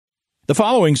The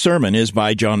following sermon is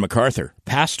by John MacArthur,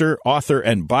 pastor, author,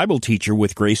 and Bible teacher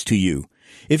with Grace to You.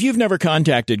 If you've never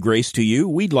contacted Grace to You,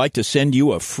 we'd like to send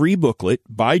you a free booklet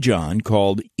by John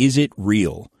called Is It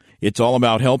Real? It's all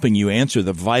about helping you answer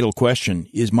the vital question,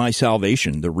 is my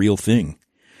salvation the real thing?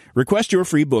 Request your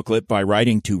free booklet by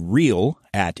writing to real@gty.org.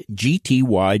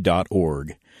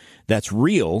 That's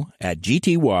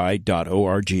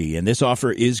real@gty.org, and this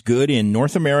offer is good in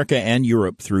North America and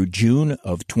Europe through June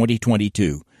of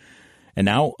 2022. And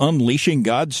now, unleashing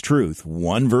God's truth,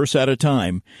 one verse at a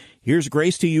time, here's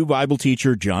Grace to You Bible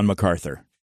teacher John MacArthur.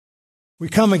 We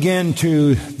come again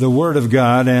to the Word of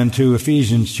God and to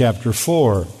Ephesians chapter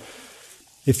 4.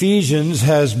 Ephesians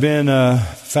has been a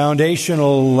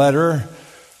foundational letter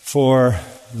for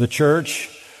the church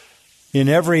in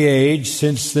every age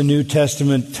since the New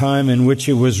Testament time in which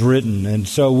it was written. And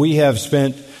so we have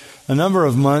spent a number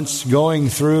of months going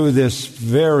through this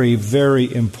very,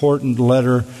 very important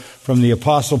letter from the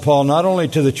Apostle Paul, not only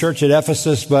to the church at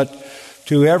Ephesus, but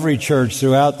to every church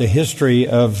throughout the history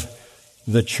of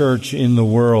the church in the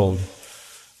world.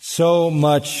 So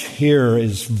much here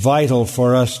is vital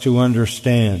for us to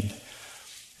understand.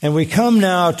 And we come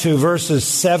now to verses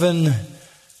 7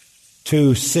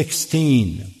 to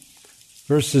 16.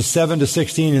 Verses 7 to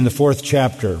 16 in the 4th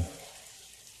chapter.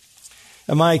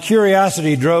 And my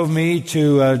curiosity drove me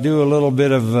to do a little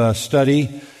bit of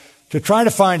study to try to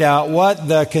find out what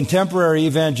the contemporary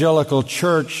evangelical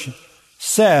church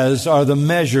says are the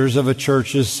measures of a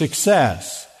church's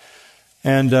success.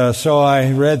 And so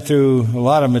I read through a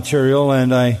lot of material,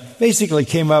 and I basically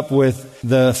came up with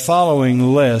the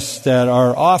following list that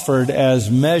are offered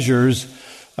as measures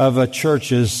of a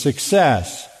church's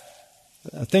success.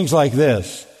 Things like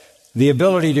this: the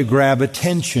ability to grab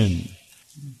attention,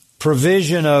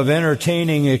 provision of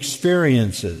entertaining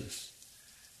experiences,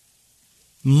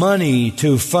 money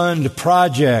to fund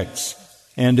projects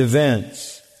and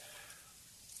events,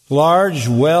 large,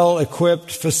 well-equipped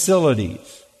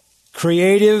facilities,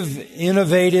 creative,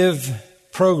 innovative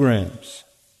programs,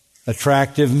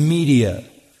 attractive media,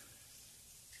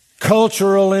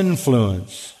 cultural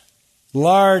influence,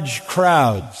 large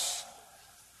crowds.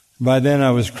 By then I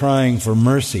was crying for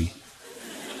mercy.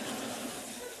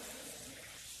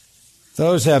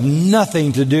 Those have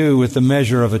nothing to do with the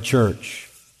measure of a church.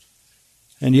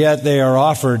 And yet they are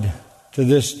offered to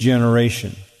this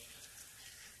generation.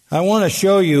 I want to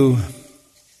show you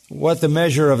what the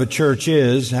measure of a church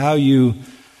is, how you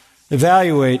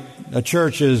evaluate a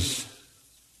church's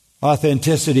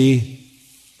authenticity,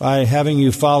 by having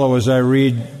you follow as I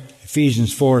read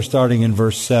Ephesians 4, starting in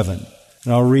verse 7.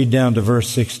 And I'll read down to verse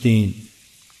 16.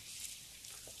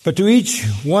 But to each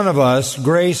one of us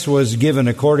grace was given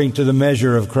according to the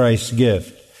measure of Christ's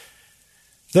gift.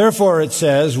 Therefore it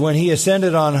says, when he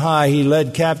ascended on high, he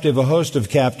led captive a host of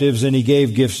captives, and he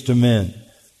gave gifts to men.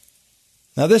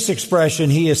 Now this expression,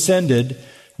 he ascended,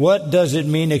 what does it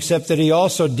mean except that he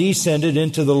also descended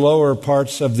into the lower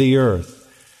parts of the earth?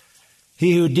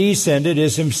 He who descended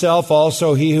is himself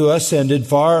also he who ascended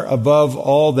far above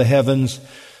all the heavens,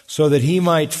 so that he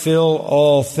might fill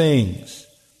all things.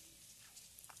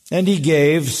 And he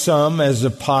gave some as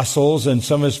apostles, and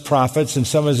some as prophets, and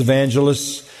some as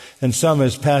evangelists, and some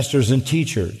as pastors and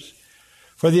teachers,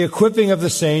 for the equipping of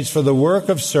the saints for the work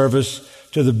of service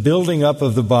to the building up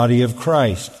of the body of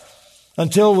Christ,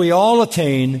 until we all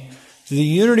attain to the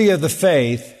unity of the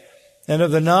faith and of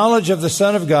the knowledge of the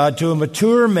Son of God, to a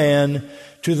mature man,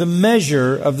 to the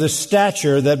measure of the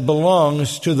stature that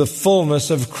belongs to the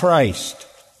fullness of Christ.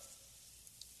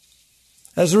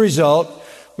 As a result,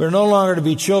 we're no longer to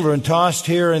be children tossed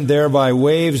here and there by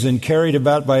waves and carried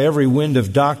about by every wind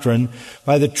of doctrine,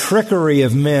 by the trickery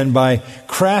of men, by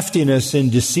craftiness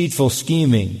and deceitful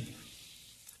scheming.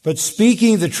 But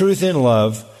speaking the truth in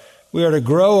love, we are to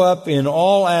grow up in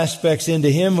all aspects into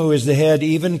Him who is the head,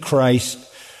 even Christ,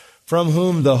 from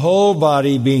whom the whole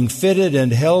body, being fitted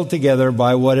and held together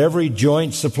by what every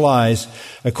joint supplies,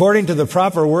 according to the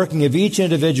proper working of each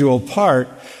individual part,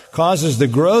 causes the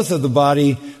growth of the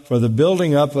body for the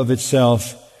building up of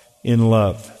itself in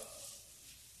love.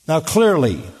 Now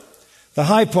clearly, the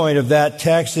high point of that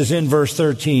text is in verse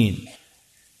 13.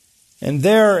 And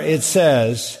there it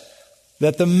says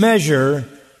that the measure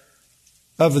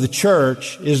of the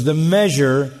church is the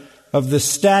measure of the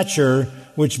stature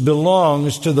which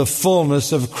belongs to the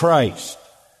fullness of Christ.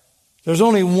 There's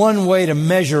only one way to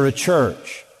measure a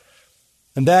church,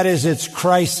 and that is its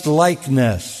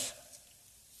Christ-likeness.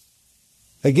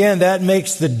 Again, that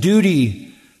makes the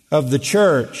duty of the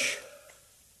church,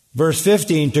 verse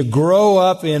 15, to grow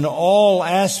up in all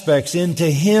aspects into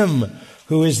Him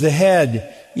who is the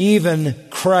head, even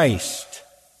Christ.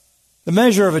 The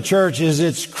measure of a church is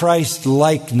its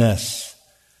Christ-likeness.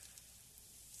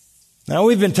 Now,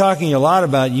 we've been talking a lot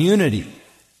about unity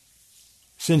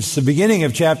since the beginning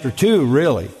of chapter 2,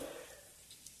 really.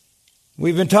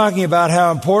 We've been talking about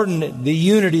how important the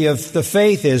unity of the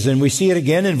faith is, and we see it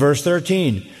again in verse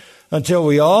 13. Until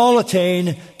we all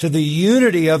attain to the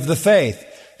unity of the faith.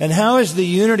 And how is the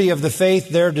unity of the faith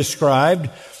there described?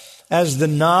 As the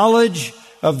knowledge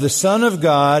of the Son of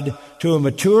God to a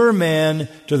mature man,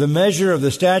 to the measure of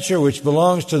the stature which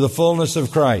belongs to the fullness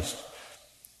of Christ.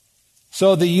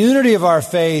 So the unity of our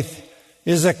faith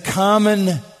is a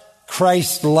common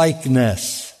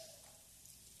Christ-likeness.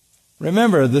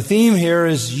 Remember, the theme here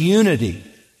is unity.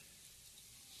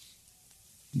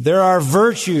 There are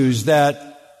virtues that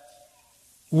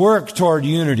work toward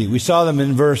unity. We saw them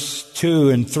in verse 2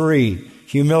 and 3.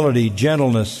 Humility,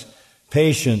 gentleness,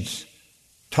 patience,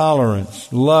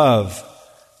 tolerance, love,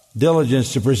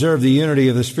 diligence to preserve the unity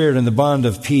of the Spirit and the bond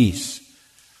of peace.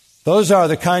 Those are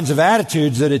the kinds of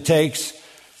attitudes that it takes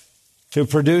to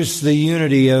produce the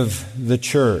unity of the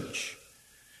church.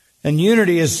 And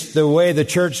unity is the way the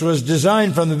church was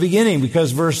designed from the beginning,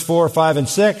 because verse 4, 5, and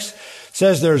 6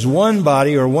 says there's one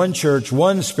body or one church,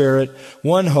 one Spirit,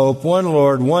 one hope, one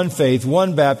Lord, one faith,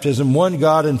 one baptism, one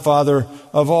God and Father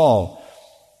of all.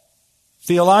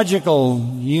 Theological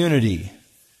unity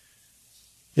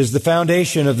is the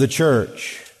foundation of the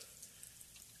church.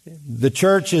 The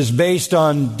church is based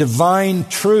on divine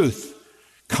truth,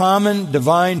 common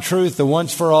divine truth, the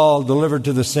once for all delivered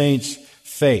to the saints'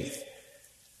 faith.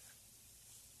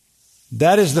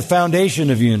 That is the foundation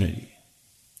of unity.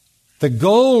 The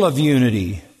goal of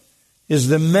unity is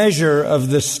the measure of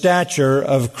the stature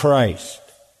of Christ.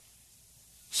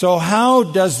 So how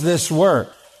does this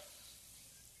work?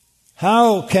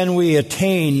 How can we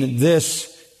attain this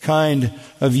kind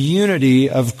of unity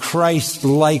of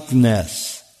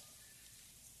Christ-likeness?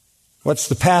 What's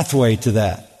the pathway to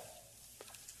that?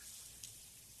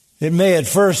 It may at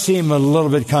first seem a little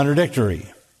bit contradictory.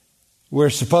 We're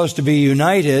supposed to be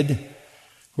united.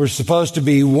 We're supposed to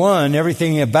be one.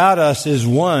 Everything about us is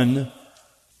one.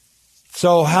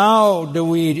 So how do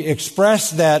we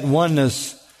express that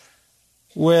oneness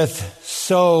with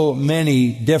so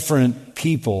many different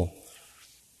people?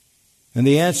 And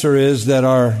the answer is that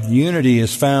our unity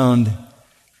is found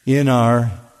in our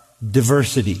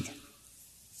diversity.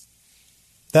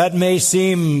 That may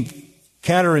seem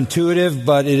counterintuitive,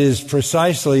 but it is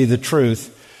precisely the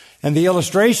truth. And the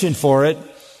illustration for it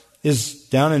is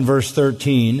down in verse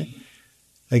 13.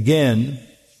 Again,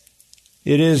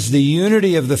 it is the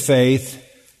unity of the faith,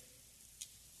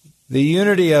 the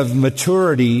unity of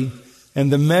maturity,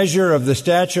 and the measure of the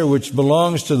stature which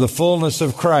belongs to the fullness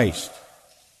of Christ.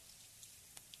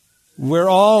 We're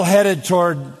all headed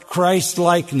toward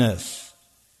Christ-likeness.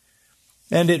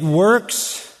 And it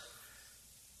works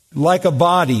like a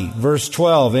body. Verse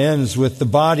 12 ends with the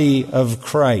body of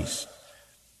Christ.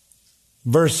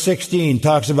 Verse 16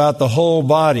 talks about the whole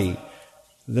body,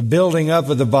 the building up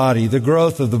of the body, the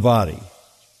growth of the body.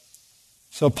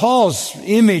 So Paul's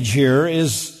image here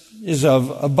is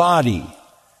of a body.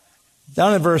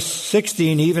 Down in verse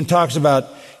 16, he even talks about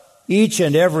each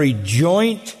and every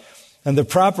joint and the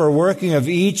proper working of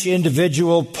each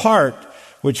individual part,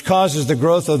 which causes the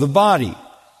growth of the body.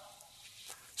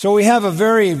 So we have a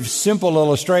very simple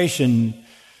illustration.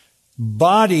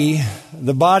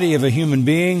 The body of a human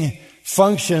being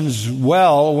functions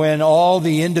well when all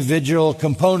the individual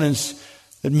components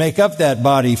that make up that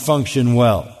body function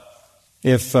well.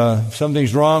 If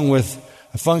something's wrong with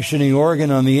a functioning organ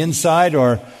on the inside,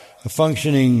 or a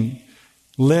functioning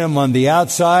limb on the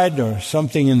outside, or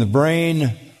something in the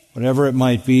brain, whatever it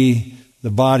might be,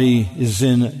 the body is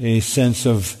in a sense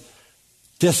of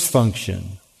dysfunction.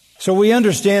 So we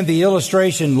understand the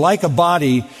illustration, like a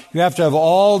body, you have to have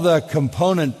all the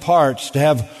component parts to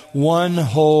have one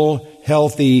whole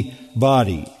healthy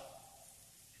body.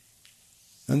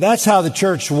 And that's how the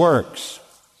church works.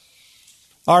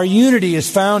 Our unity is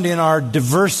found in our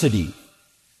diversity.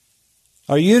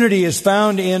 Our unity is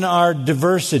found in our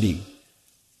diversity.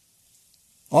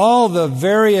 All the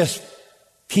various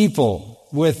people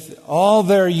with all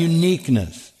their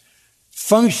uniqueness,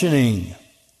 functioning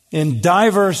in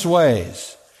diverse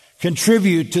ways,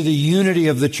 contribute to the unity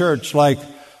of the church, like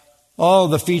all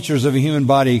the features of a human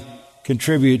body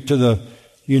contribute to the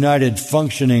united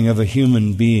functioning of a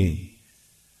human being.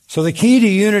 So the key to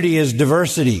unity is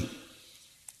diversity.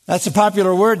 That's a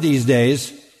popular word these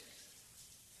days.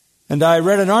 And I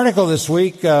read an article this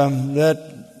week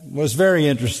that was very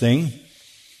interesting.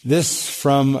 This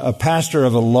from a pastor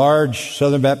of a large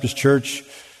Southern Baptist church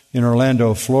in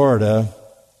Orlando, Florida.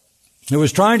 It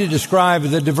was trying to describe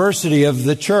the diversity of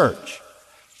the church.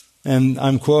 And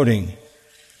I'm quoting,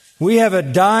 "We have a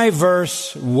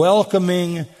diverse,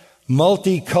 welcoming,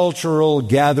 multicultural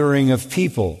gathering of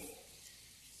people.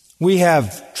 We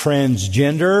have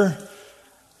transgender,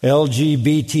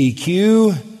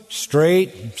 LGBTQ,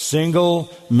 straight,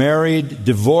 single, married,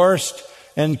 divorced,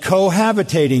 and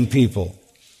cohabitating people.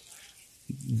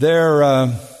 They're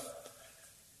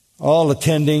all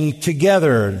attending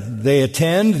together. They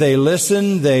attend, they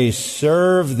listen, they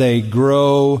serve, they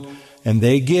grow, and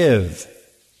they give.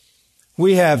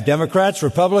 We have Democrats,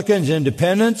 Republicans,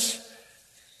 independents,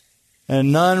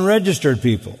 and non-registered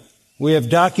people. We have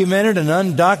documented and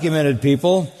undocumented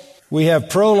people. We have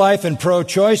pro-life and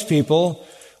pro-choice people.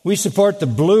 We support the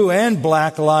blue and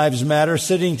black lives matter,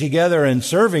 sitting together and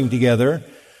serving together.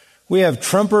 We have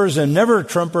Trumpers and never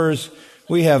Trumpers.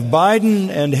 We have Biden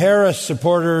and Harris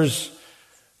supporters."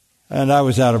 And I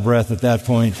was out of breath at that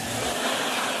point.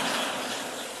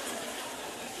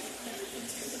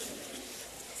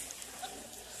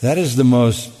 That is the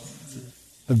most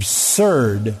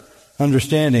absurd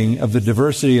understanding of the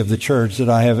diversity of the church that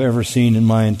I have ever seen in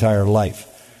my entire life.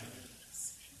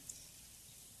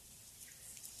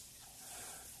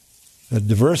 The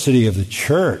diversity of the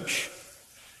church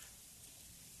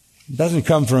doesn't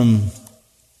come from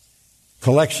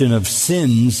collection of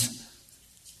sins,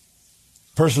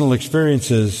 personal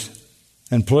experiences,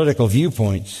 and political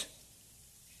viewpoints.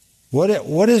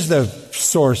 What is the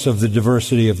source of the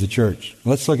diversity of the church?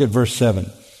 Let's look at verse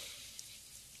 7.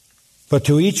 "But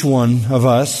to each one of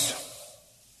us,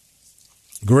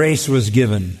 grace was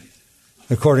given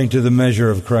according to the measure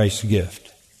of Christ's gift."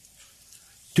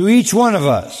 To each one of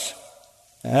us,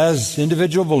 as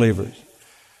individual believers,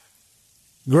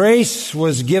 grace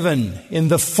was given in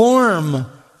the form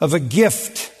of a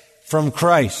gift from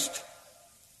Christ.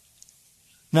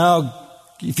 Now,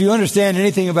 if you understand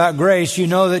anything about grace, you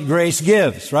know that grace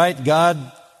gives, right?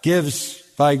 God gives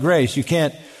by grace. You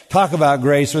can't talk about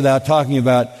grace without talking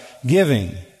about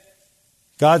giving.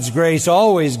 God's grace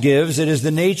always gives. It is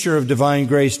the nature of divine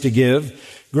grace to give.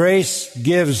 Grace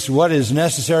gives what is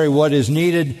necessary, what is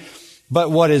needed,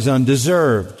 but what is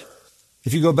undeserved.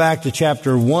 If you go back to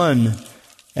chapter 1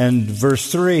 and verse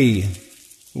 3,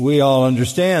 we all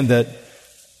understand that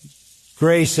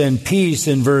grace and peace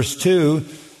in verse 2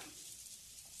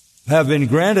 have been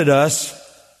granted us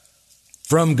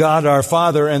from God our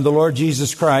Father and the Lord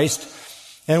Jesus Christ.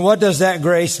 And what does that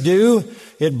grace do?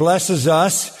 It blesses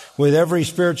us with every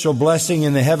spiritual blessing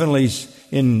in the heavenlies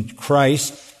in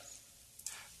Christ.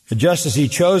 Just as He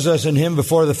chose us in Him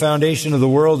before the foundation of the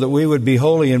world that we would be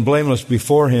holy and blameless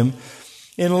before Him,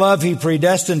 in love He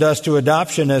predestined us to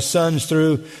adoption as sons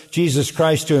through Jesus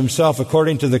Christ to Himself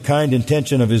according to the kind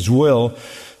intention of His will,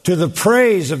 to the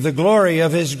praise of the glory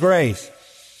of His grace.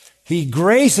 He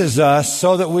graces us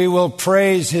so that we will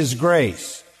praise His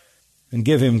grace and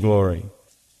give Him glory.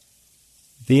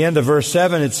 At the end of verse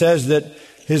 7, it says that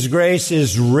His grace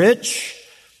is rich,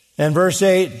 and verse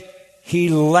 8, He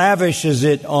lavishes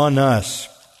it on us.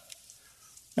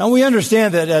 Now we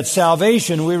understand that at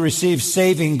salvation we receive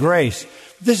saving grace.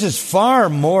 This is far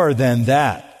more than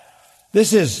that.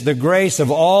 This is the grace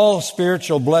of all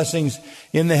spiritual blessings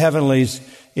in the heavenlies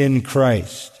in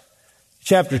Christ.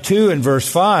 Chapter 2 and verse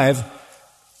 5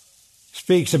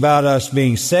 speaks about us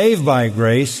being saved by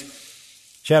grace.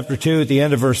 Chapter 2 at the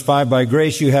end of verse 5, by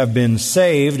grace you have been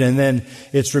saved. And then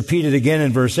it's repeated again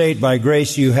in verse 8, by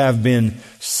grace you have been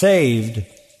saved.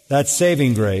 That's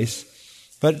saving grace.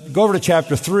 But go over to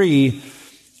chapter 3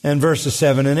 and verses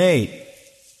 7 and 8.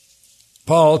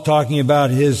 Paul, talking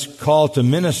about his call to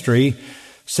ministry,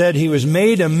 said he was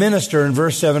made a minister in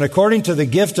verse 7 according to the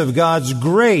gift of God's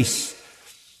grace,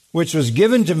 which was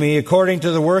given to me according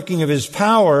to the working of His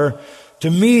power.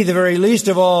 To me, the very least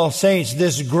of all saints,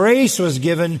 this grace was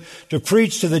given to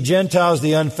preach to the Gentiles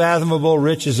the unfathomable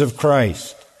riches of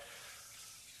Christ.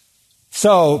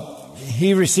 So,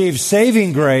 he received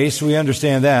saving grace, we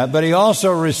understand that, but he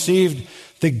also received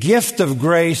the gift of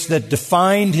grace that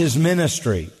defined his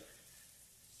ministry.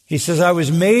 He says, I was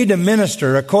made a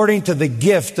minister according to the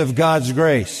gift of God's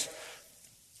grace.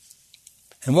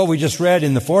 And what we just read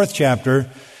in the 4th chapter,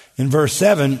 in verse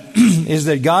 7, is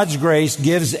that God's grace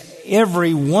gives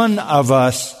every one of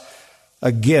us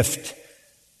a gift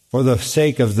for the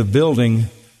sake of the building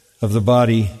of the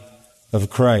body of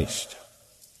Christ.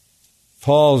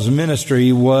 Paul's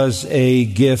ministry was a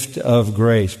gift of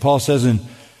grace. Paul says in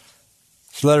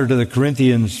his letter to the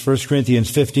Corinthians, 1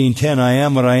 Corinthians 15:10, I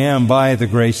am what I am by the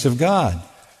grace of God.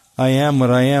 I am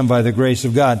what I am by the grace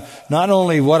of God. Not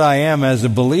only what I am as a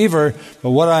believer,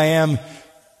 but what I am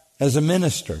as a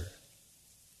minister.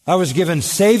 I was given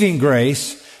saving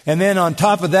grace, and then on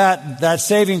top of that, that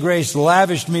saving grace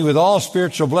lavished me with all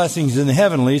spiritual blessings in the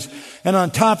heavenlies, and on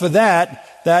top of that,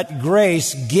 that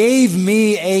grace gave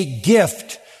me a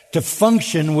gift to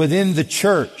function within the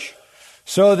church,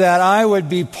 so that I would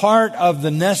be part of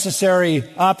the necessary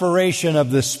operation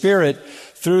of the Spirit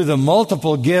through the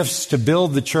multiple gifts to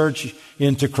build the church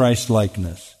into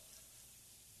Christ-likeness.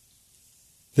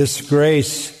 This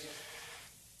grace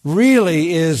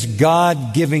really is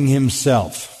God giving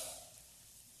Himself.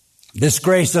 This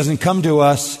grace doesn't come to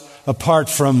us apart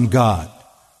from God.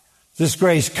 This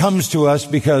grace comes to us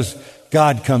because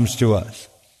God comes to us.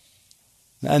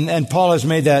 And Paul has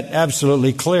made that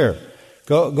absolutely clear.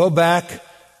 Go back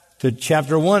to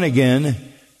chapter 1 again.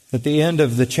 At the end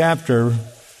of the chapter,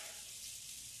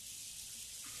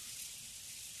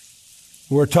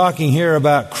 we're talking here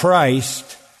about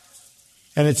Christ.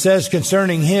 And it says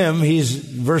concerning Him, He's,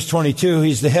 verse 22,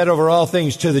 He's the head over all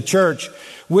things to the church,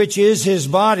 which is His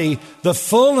body, the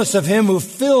fullness of Him who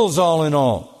fills all in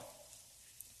all.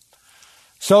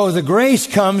 So the grace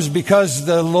comes because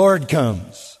the Lord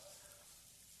comes.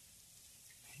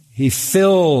 He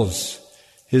fills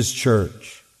His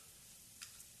church.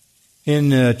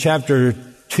 In chapter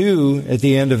 2, at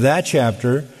the end of that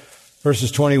chapter, verses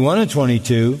 21 and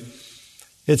 22,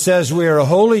 it says, we are a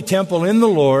holy temple in the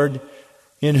Lord,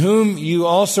 in whom you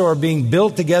also are being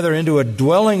built together into a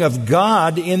dwelling of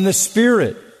God in the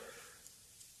Spirit.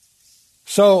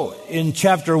 So in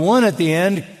chapter 1 at the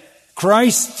end,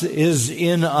 Christ is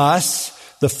in us,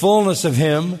 the fullness of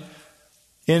Him.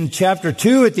 In chapter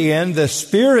 2 at the end, the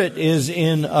Spirit is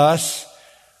in us.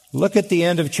 Look at the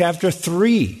end of chapter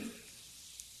 3.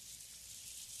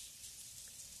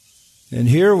 And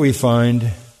here we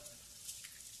find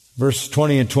verse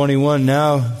 20 and 21,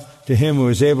 now to Him who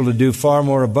is able to do far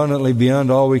more abundantly beyond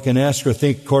all we can ask or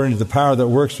think, according to the power that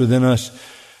works within us,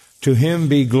 to Him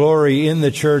be glory in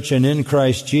the church and in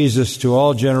Christ Jesus to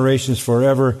all generations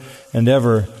forever and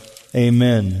ever.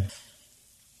 Amen.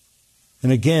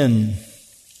 And again,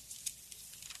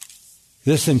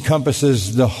 this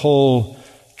encompasses the whole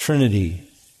Trinity.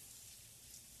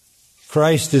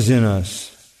 Christ is in us.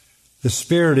 The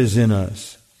Spirit is in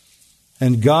us.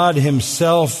 And God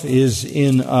Himself is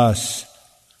in us,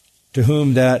 to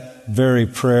whom that very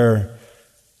prayer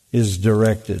is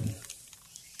directed.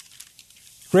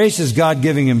 Grace is God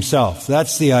giving Himself.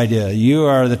 That's the idea. You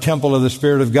are the temple of the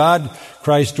Spirit of God.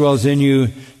 Christ dwells in you.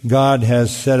 God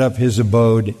has set up His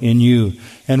abode in you.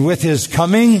 And with His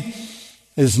coming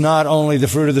is not only the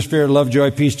fruit of the Spirit, love,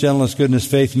 joy, peace, gentleness, goodness,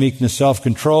 faith, meekness,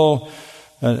 self-control,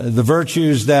 the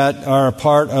virtues that are a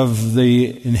part of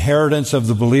the inheritance of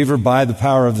the believer by the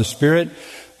power of the Spirit.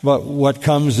 But what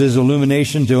comes is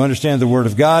illumination to understand the Word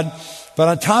of God. But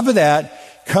on top of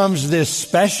that comes this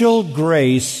special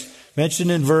grace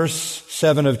mentioned in verse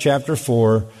 7 of chapter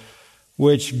 4,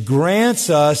 which grants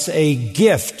us a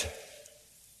gift.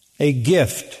 A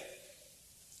gift.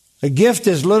 A gift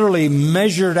is literally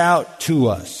measured out to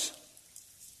us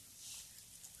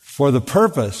for the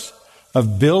purpose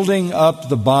of building up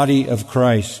the body of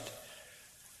Christ.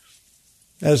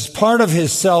 As part of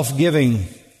His self-giving,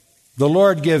 the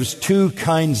Lord gives two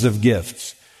kinds of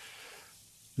gifts.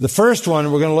 The first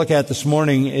one we're going to look at this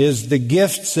morning is the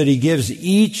gifts that He gives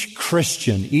each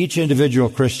Christian, each individual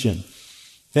Christian.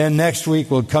 Then next week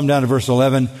we'll come down to verse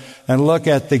 11 and look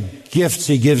at the gifts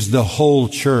He gives the whole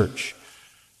church.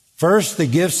 First, the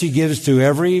gifts He gives to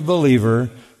every believer,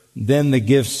 then the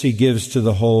gifts He gives to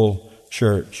the whole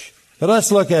church. But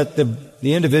let's look at the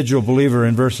individual believer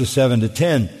in verses 7 to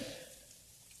 10.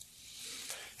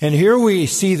 And here we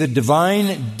see the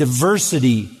divine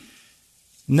diversity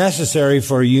necessary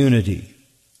for unity.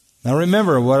 Now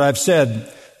remember what I've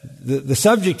said. The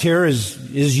subject here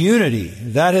is unity.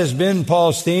 That has been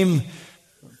Paul's theme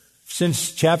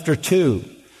since chapter 2.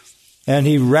 And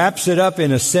he wraps it up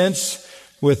in a sense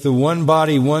with the one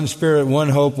body, one Spirit, one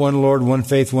hope, one Lord, one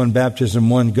faith, one baptism,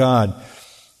 one God.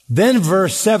 Then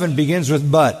verse 7 begins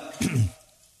with but.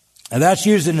 And that's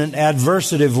used in an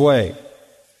adversative way.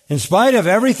 In spite of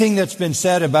everything that's been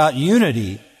said about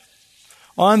unity,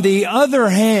 on the other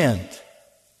hand,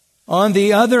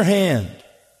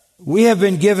 we have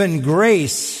been given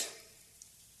grace,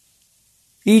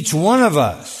 each one of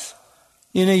us,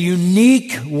 in a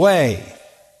unique way,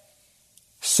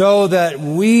 so that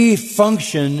we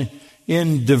function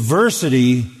in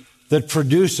diversity that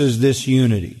produces this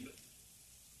unity.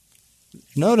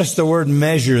 Notice the word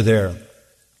measure there.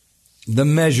 The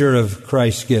measure of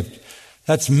Christ's gift.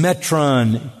 That's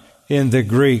metron in the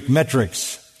Greek,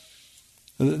 metrics.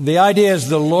 The idea is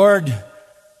the Lord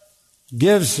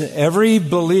gives every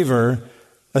believer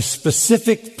a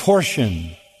specific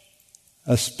portion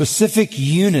a specific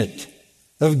unit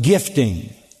of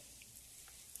gifting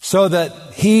so that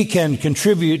he can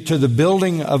contribute to the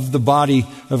building of the body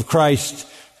of Christ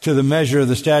to the measure of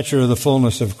the stature of the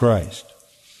fullness of Christ.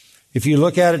 If you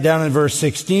look at it down in verse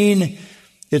 16,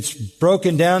 it's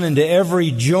broken down into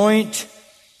every joint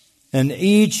and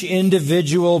each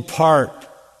individual part.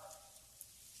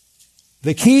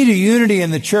 The key to unity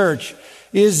in the church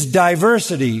is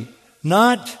diversity,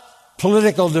 not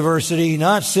political diversity,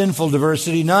 not sinful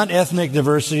diversity, not ethnic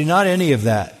diversity, not any of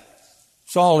that.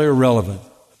 It's all irrelevant.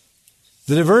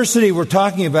 The diversity we're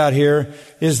talking about here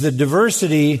is the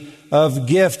diversity of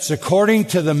gifts according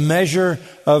to the measure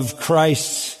of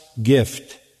Christ's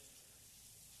gift.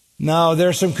 Now, there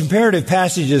are some comparative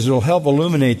passages that will help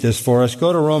illuminate this for us.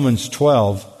 Go to Romans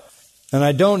 12. And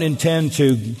I don't intend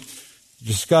to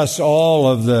discuss all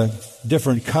of the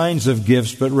different kinds of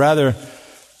gifts, but rather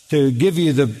to give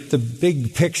you the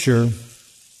big picture.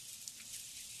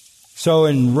 So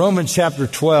in Romans chapter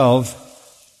 12,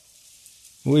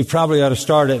 we probably ought to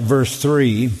start at verse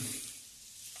 3,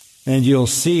 and you'll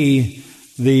see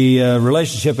the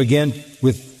relationship again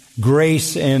with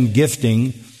grace and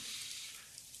gifting.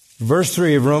 Verse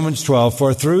 3 of Romans 12,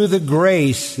 for through the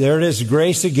grace, there it is,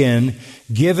 grace again,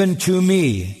 given to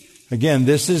me. Again,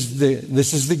 this is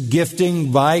the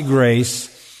gifting by grace.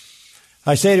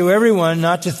 I say to everyone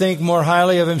not to think more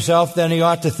highly of himself than he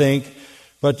ought to think,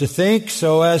 but to think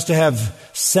so as to have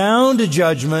sound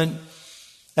judgment,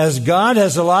 as God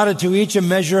has allotted to each a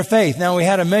measure of faith. Now, we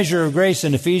had a measure of grace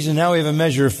in Ephesians, now we have a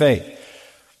measure of faith.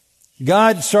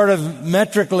 God sort of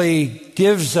metrically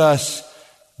gives us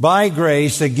by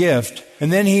grace a gift,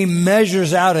 and then He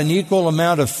measures out an equal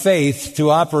amount of faith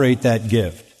to operate that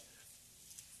gift.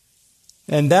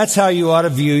 And that's how you ought to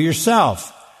view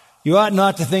yourself. You ought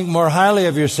not to think more highly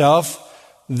of yourself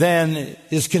than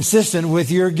is consistent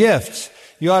with your gifts.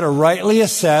 You ought to rightly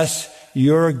assess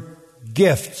your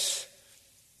gifts.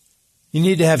 You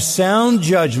need to have sound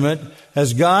judgment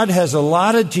as God has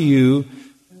allotted to you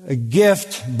a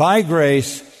gift by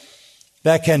grace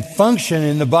that can function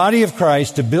in the body of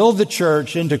Christ to build the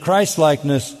church into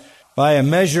Christ-likeness by a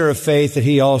measure of faith that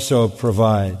He also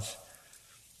provides.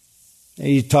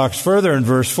 He talks further in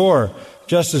verse 4,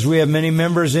 just as we have many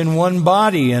members in one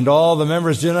body and all the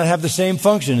members do not have the same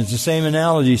function. It's the same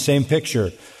analogy, same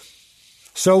picture.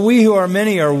 So we who are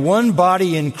many are one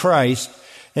body in Christ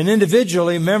and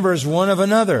individually members one of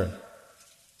another.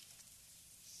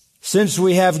 Since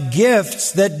we have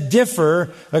gifts that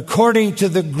differ according to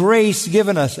the grace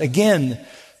given us. Again,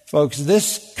 folks,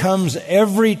 this comes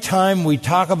every time we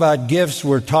talk about gifts,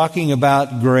 we're talking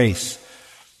about grace.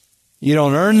 You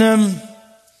don't earn them.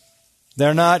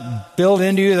 They're not built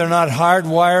into you. They're not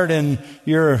hardwired in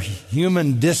your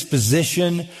human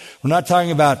disposition. We're not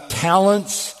talking about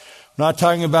talents. We're not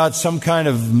talking about some kind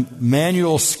of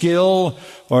manual skill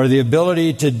or the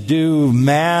ability to do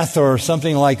math or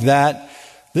something like that.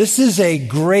 This is a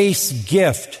grace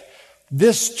gift.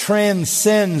 This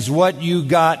transcends what you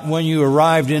got when you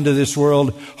arrived into this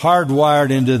world,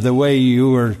 hardwired into the way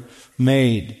you were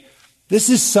made. This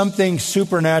is something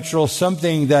supernatural,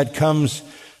 something that comes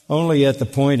only at the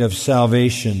point of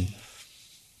salvation.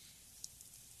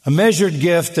 A measured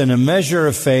gift and a measure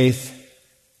of faith,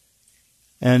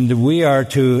 and we are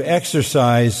to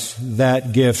exercise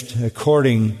that gift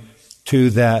according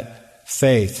to that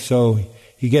faith. So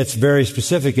he gets very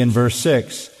specific in verse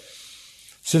 6.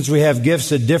 Since we have gifts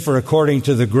that differ according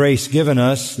to the grace given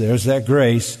us, there's that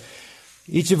grace,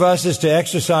 each of us is to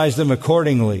exercise them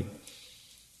accordingly.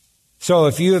 So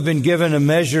if you have been given a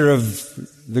measure of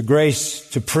the grace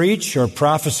to preach or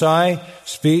prophesy,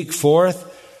 speak forth,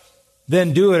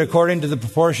 then do it according to the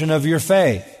proportion of your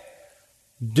faith.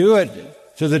 Do it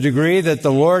to the degree that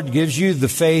the Lord gives you the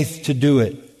faith to do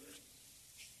it.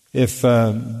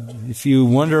 If you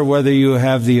wonder whether you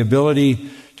have the ability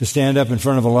to stand up in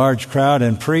front of a large crowd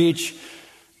and preach,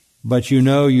 but you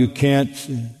know you can't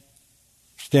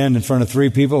stand in front of 3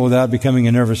 people without becoming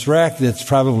a nervous wreck, that's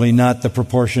probably not the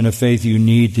proportion of faith you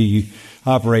need to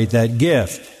operate that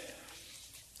gift.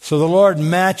 So the Lord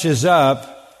matches up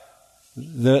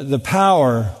the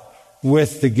power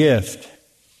with the gift.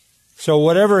 So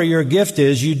whatever your gift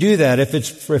is, you do that. If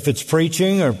it's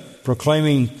preaching or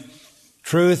proclaiming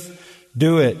truth,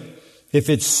 do it. If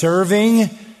it's serving,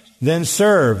 then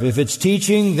serve. If it's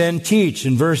teaching, then teach.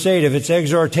 In verse 8, if it's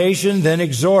exhortation, then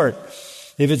exhort.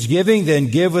 If it's giving, then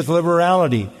give with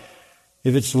liberality.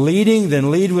 If it's leading,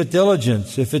 then lead with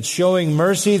diligence. If it's showing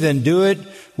mercy, then do it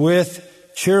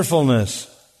with cheerfulness.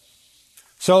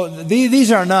 So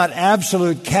these are not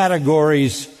absolute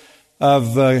categories of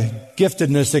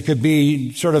giftedness that could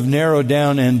be sort of narrowed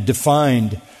down and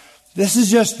defined. This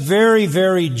is just very,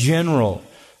 very general.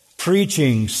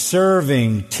 Preaching,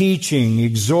 serving, teaching,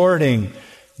 exhorting,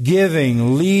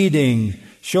 giving, leading,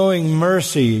 showing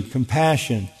mercy,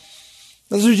 compassion.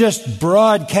 Those are just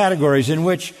broad categories in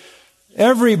which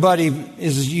everybody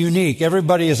is unique.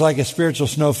 Everybody is like a spiritual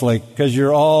snowflake because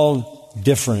you're all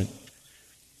different.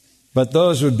 But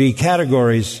those would be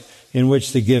categories in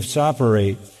which the gifts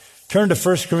operate. Turn to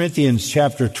 1 Corinthians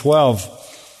chapter 12.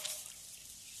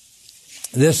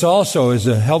 This also is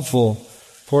a helpful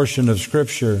portion of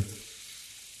Scripture.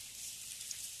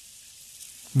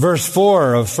 Verse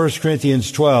 4 of 1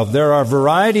 Corinthians 12. There are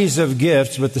varieties of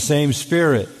gifts, but the same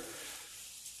Spirit.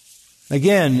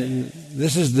 Again,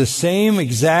 this is the same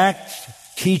exact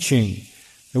teaching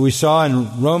that we saw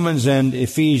in Romans and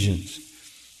Ephesians.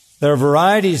 There are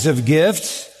varieties of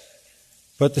gifts,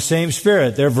 but the same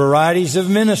Spirit. There are varieties of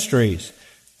ministries,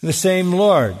 the same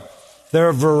Lord. There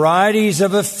are varieties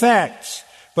of effects,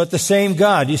 but the same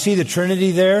God. You see the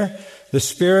Trinity there? The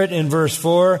Spirit in verse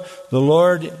 4, the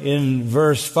Lord in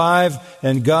verse 5,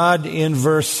 and God in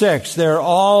verse 6. They're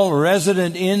all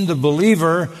resident in the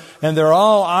believer, and they're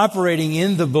all operating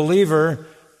in the believer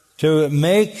to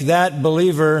make that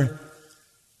believer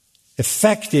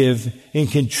effective in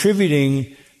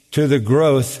contributing to the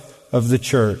growth of the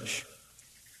church.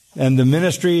 And the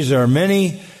ministries are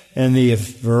many, and the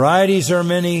varieties are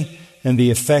many, and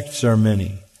the effects are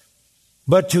many.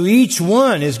 But to each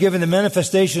one is given the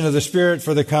manifestation of the Spirit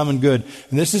for the common good.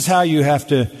 And this is how you have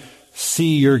to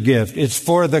see your gift. It's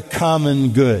for the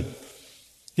common good.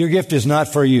 Your gift is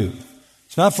not for you.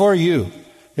 It's not for you.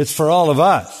 It's for all of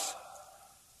us.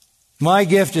 My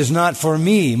gift is not for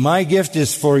me. My gift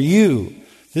is for you.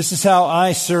 This is how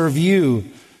I serve you.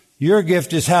 Your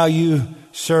gift is how you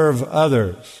serve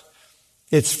others.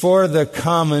 It's for the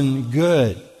common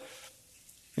good.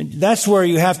 And that's where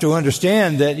you have to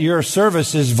understand that your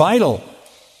service is vital.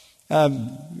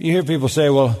 You hear people say,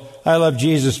 well, I love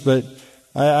Jesus, but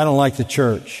I don't like the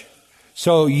church.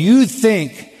 So you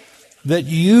think that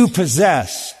you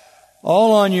possess,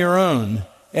 all on your own,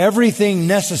 everything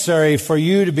necessary for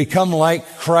you to become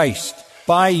like Christ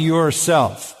by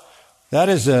yourself. That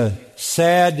is a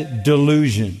sad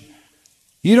delusion.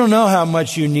 You don't know how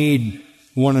much you need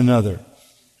one another.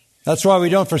 That's why we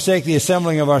don't forsake the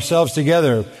assembling of ourselves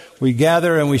together. We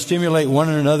gather and we stimulate one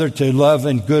another to love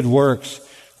and good works.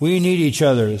 We need each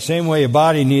other, the same way a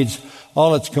body needs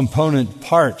all its component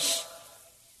parts.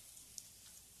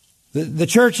 The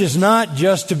church is not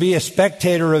just to be a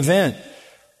spectator event.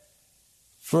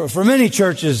 For many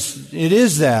churches, it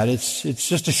is that. It's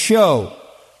just a show.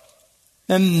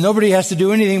 And nobody has to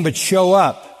do anything but show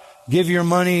up, give your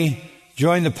money,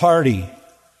 join the party.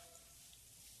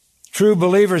 True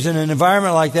believers in an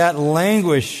environment like that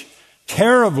languish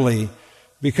terribly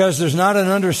because there's not an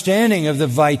understanding of the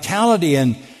vitality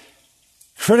and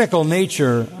critical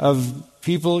nature of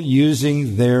people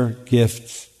using their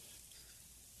gifts.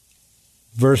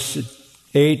 Verse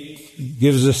 8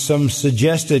 gives us some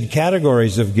suggested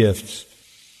categories of gifts.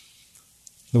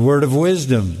 The word of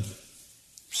wisdom,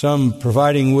 some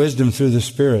providing wisdom through the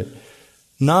Spirit.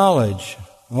 Knowledge,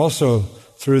 also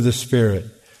through the Spirit.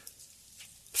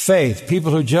 Faith,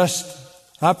 people who just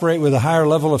operate with a higher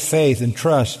level of faith and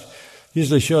trust,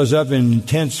 usually shows up in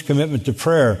intense commitment to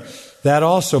prayer. That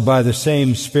also by the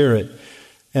same Spirit.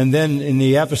 And then in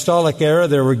the apostolic era,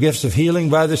 there were gifts of healing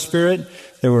by the Spirit.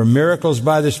 There were miracles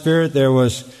by the Spirit. There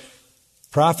was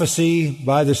prophecy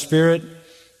by the Spirit.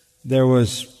 There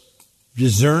was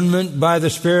discernment by the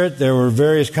Spirit. There were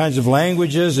various kinds of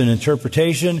languages and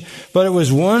interpretation. But it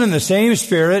was one and the same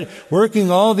Spirit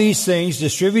working all these things,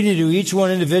 distributing to each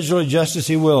one individually just as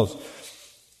He wills.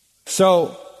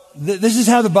 So this is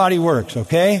how the body works,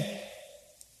 okay?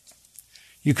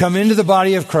 You come into the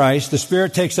body of Christ, the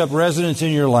Spirit takes up residence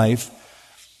in your life,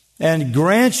 and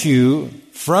grants you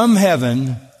from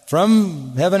heaven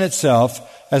itself,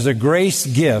 as a grace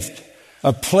gift,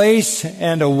 a place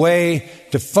and a way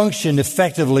to function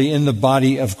effectively in the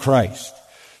body of Christ,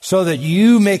 so that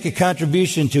you make a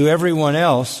contribution to everyone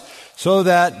else, so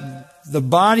that the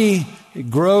body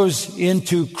grows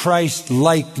into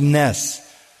Christ-likeness.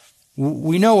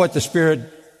 We know what the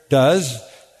Spirit does.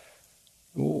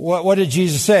 What did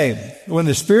Jesus say? When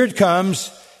the Spirit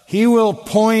comes, He will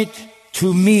point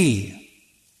to me.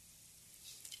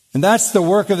 And that's the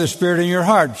work of the Spirit in your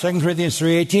heart. 2 Corinthians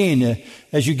 3:18.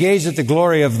 As you gaze at the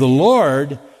glory of the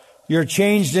Lord, you're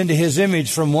changed into His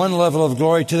image from one level of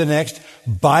glory to the next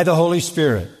by the Holy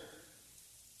Spirit.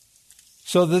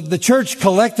 So the church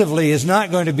collectively is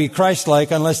not going to be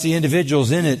Christ-like unless the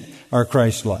individuals in it are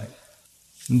Christ-like.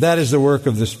 And that is the work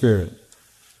of the Spirit.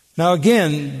 Now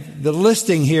again, the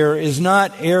listing here is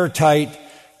not airtight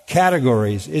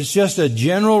categories. It's just a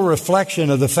general reflection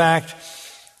of the fact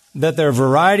that there are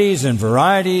varieties and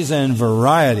varieties and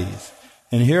varieties.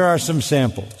 And here are some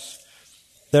samples.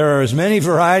 There are as many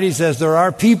varieties as there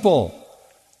are people.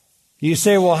 You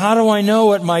say, well, how do I know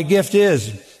what my gift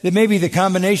is? It may be the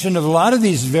combination of a lot of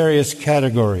these various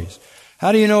categories.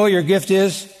 How do you know what your gift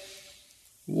is?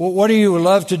 What do you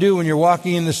love to do when you're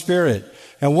walking in the Spirit?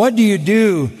 And what do you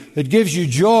do that gives you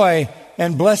joy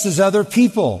and blesses other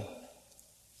people?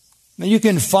 Now, you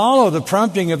can follow the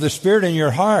prompting of the Spirit in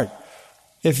your heart.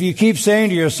 If you keep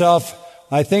saying to yourself,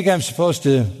 I think I'm supposed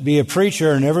to be a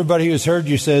preacher, and everybody who's heard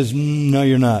you says, no,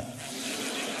 you're not.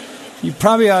 You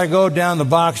probably ought to go down the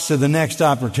box to the next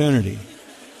opportunity.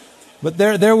 But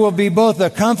there will be both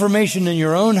a confirmation in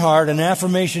your own heart, an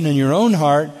affirmation in your own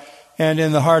heart, and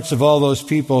in the hearts of all those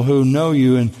people who know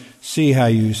you and see how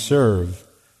you serve.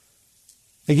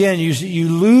 Again, you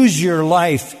lose your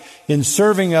life in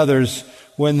serving others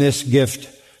when this gift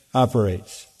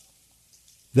operates.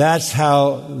 That's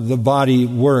how the body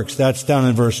works. That's down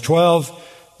in verse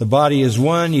 12. The body is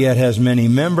one, yet has many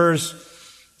members.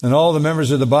 And all the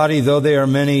members of the body, though they are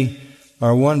many,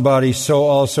 are one body, so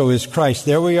also is Christ.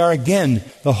 There we are again.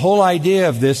 The whole idea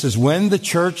of this is when the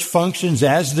church functions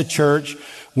as the church,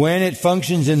 when it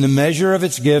functions in the measure of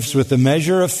its gifts, with the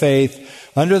measure of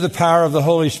faith, under the power of the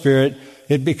Holy Spirit,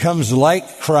 it becomes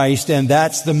like Christ, and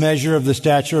that's the measure of the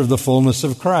stature of the fullness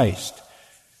of Christ.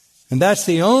 And that's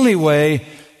the only way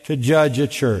to judge a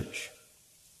church.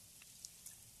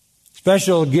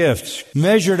 Special gifts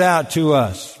measured out to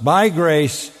us by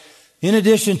grace, in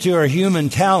addition to our human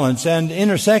talents, and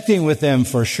intersecting with them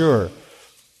for sure,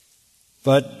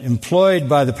 but employed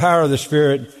by the power of the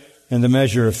Spirit and the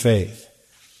measure of faith.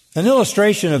 An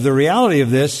illustration of the reality of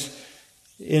this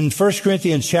in 1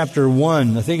 Corinthians chapter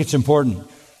 1, I think it's important,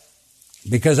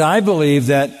 because I believe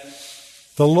that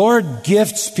the Lord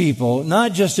gifts people,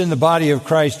 not just in the body of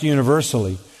Christ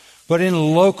universally, but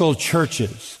in local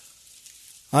churches.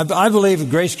 I believe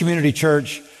at Grace Community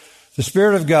Church, the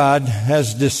Spirit of God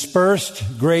has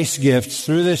dispersed grace gifts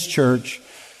through this church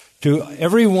to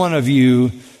every one of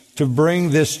you to bring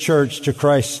this church to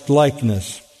Christ's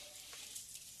likeness.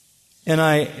 And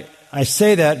I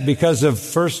say that because of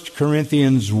 1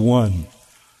 Corinthians 1.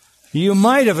 You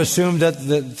might have assumed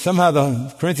that somehow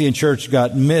the Corinthian church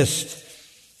got missed.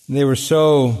 They were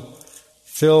so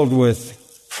filled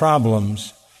with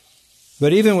problems.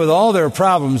 But even with all their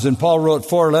problems, and Paul wrote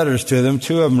 4 letters to them,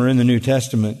 2 of them are in the New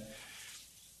Testament.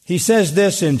 He says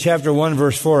this in chapter 1,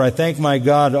 verse 4, I thank my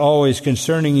God always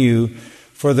concerning you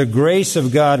for the grace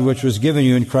of God which was given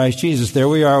you in Christ Jesus. There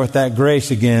we are with that grace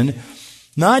again.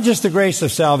 Not just the grace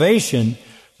of salvation,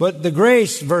 but the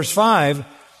grace, verse 5,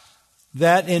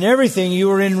 that in everything you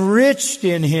were enriched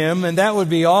in Him, and that would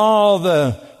be all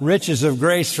the riches of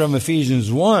grace from Ephesians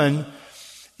 1,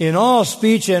 in all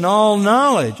speech and all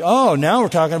knowledge. Oh, now we're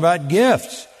talking about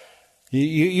gifts.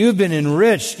 You've been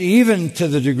enriched even to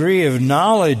the degree of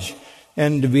knowledge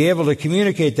and to be able to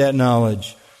communicate that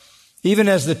knowledge. Even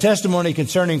as the testimony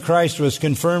concerning Christ was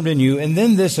confirmed in you. And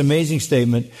then this amazing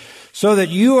statement, so that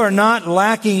you are not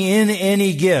lacking in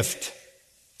any gift.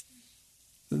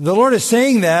 The Lord is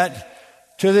saying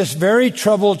that to this very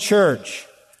troubled church.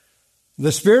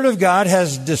 The Spirit of God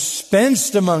has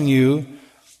dispensed among you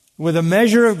with a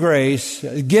measure of grace,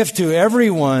 a gift to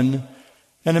everyone,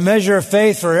 and a measure of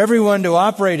faith for everyone to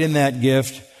operate in that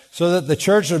gift so that the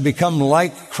church would become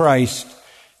like Christ.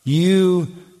 You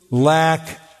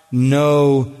lack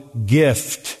no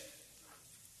gift.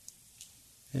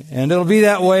 And it'll be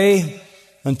that way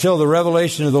until the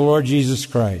revelation of the Lord Jesus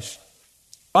Christ.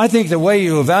 I think the way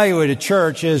you evaluate a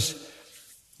church is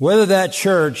whether that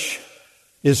church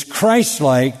is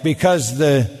Christ-like, because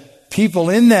the people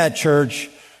in that church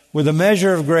with a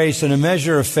measure of grace and a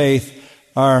measure of faith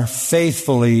are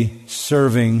faithfully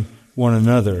serving one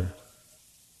another.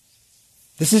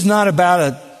 This is not about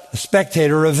a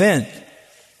spectator event.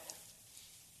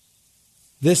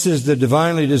 This is the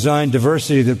divinely designed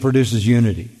diversity that produces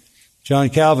unity. John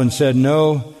Calvin said,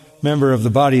 no member of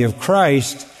the body of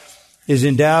Christ is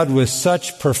endowed with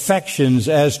such perfections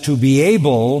as to be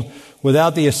able,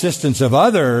 without the assistance of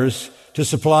others, to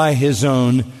supply his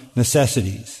own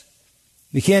necessities.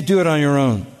 You can't do it on your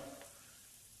own.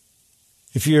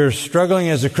 If you're struggling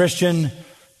as a Christian,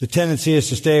 the tendency is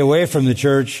to stay away from the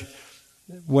church,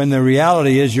 when the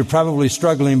reality is you're probably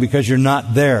struggling because you're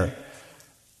not there.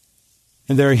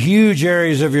 And there are huge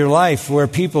areas of your life where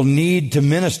people need to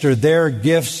minister their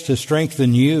gifts to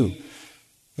strengthen you,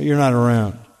 but you're not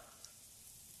around.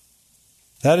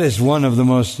 That is one of the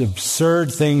most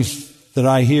absurd things that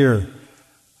I hear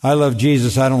I love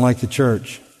Jesus, I don't like the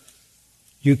church.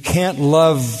 You can't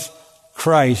love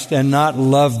Christ and not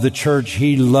love the church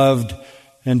He loved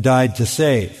and died to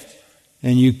save.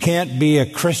 And you can't be a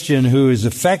Christian who is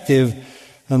effective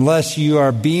unless you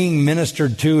are being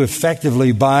ministered to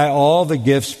effectively by all the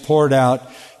gifts poured out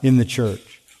in the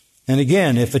church. And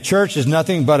again, if a church is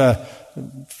nothing but a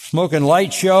smoke and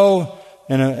light show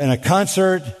and a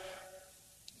concert,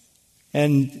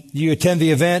 and you attend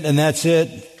the event and that's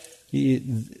it,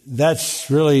 that's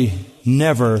really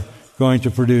never going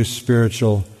to produce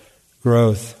spiritual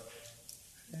growth.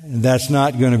 And that's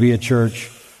not going to be a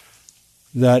church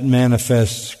that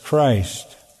manifests Christ.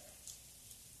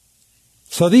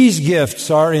 So these gifts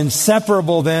are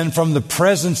inseparable then from the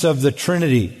presence of the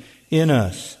Trinity in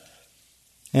us.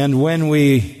 And when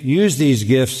we use these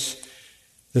gifts,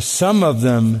 the sum of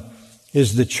them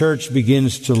is the church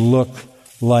begins to look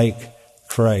like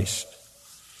Christ.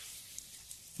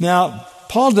 Now,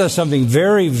 Paul does something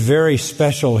very, very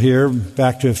special here,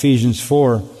 back to Ephesians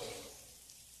 4.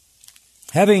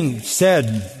 Having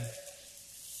said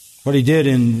what he did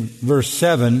in verse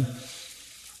 7,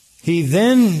 he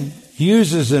then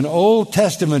uses an Old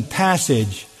Testament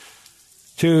passage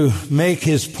to make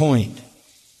his point.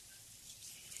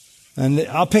 And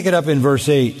I'll pick it up in verse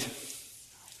 8.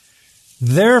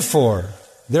 Therefore,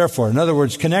 in other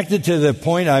words, connected to the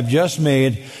point I've just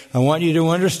made, I want you to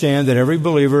understand that every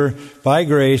believer, by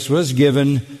grace, was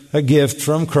given a gift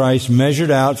from Christ,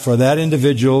 measured out for that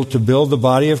individual to build the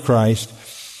body of Christ.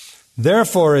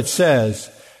 Therefore, it says,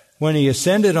 when He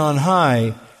ascended on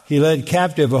high, He led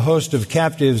captive a host of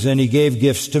captives, and He gave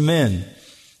gifts to men.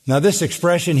 Now, this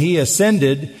expression, He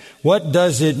ascended, what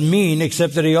does it mean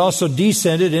except that He also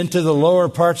descended into the lower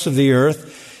parts of the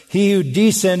earth? He who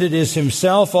descended is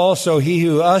Himself also He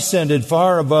who ascended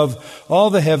far above all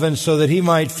the heavens so that He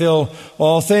might fill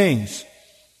all things.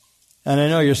 And I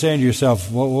know you're saying to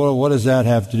yourself, what does that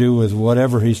have to do with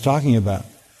whatever he's talking about?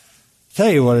 I'll tell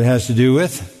you what it has to do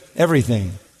with.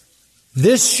 Everything.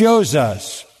 This shows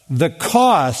us the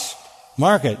cost,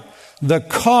 mark it, the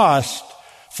cost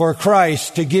for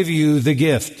Christ to give you the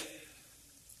gift.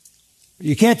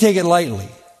 You can't take it lightly.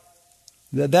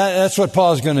 That's what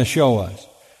Paul's going to show us.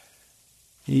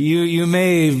 You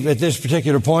may, at this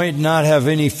particular point, not have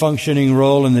any functioning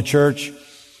role in the church.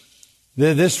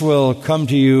 This will come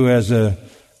to you as a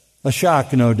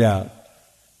shock, no doubt.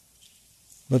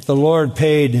 But the Lord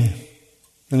paid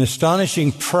an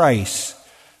astonishing price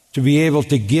to be able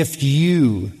to gift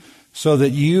you so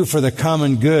that you, for the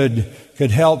common good,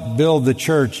 could help build the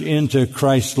church into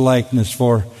Christ's likeness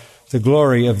for the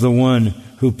glory of the one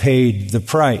who paid the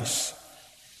price.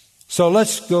 So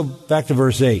let's go back to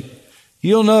verse 8.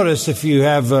 You'll notice, if you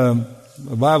have a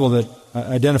Bible that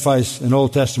identifies an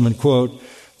Old Testament quote,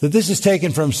 that this is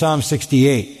taken from Psalm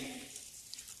 68.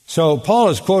 So Paul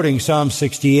is quoting Psalm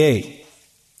 68.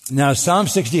 Now, Psalm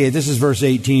 68, this is verse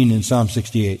 18 in Psalm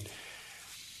 68.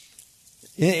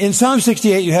 In Psalm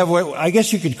 68, you have what I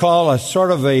guess you could call a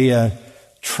sort of a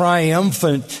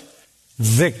triumphant,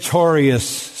 victorious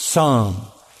psalm.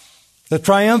 The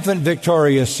triumphant,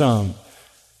 victorious psalm.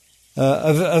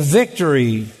 A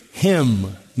victory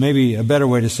hymn, maybe a better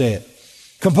way to say it,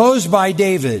 composed by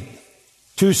David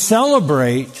to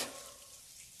celebrate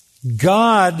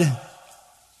God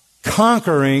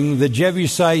conquering the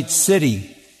Jebusite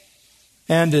city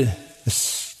and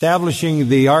establishing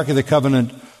the Ark of the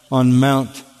Covenant on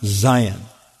Mount Zion.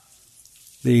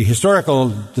 The historical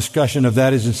discussion of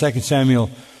that is in 2 Samuel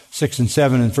 6 and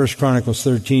 7 and 1 Chronicles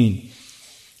 13.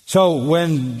 So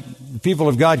when the people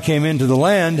of God came into the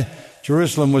land,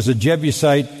 Jerusalem was a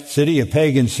Jebusite city, a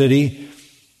pagan city.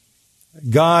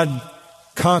 God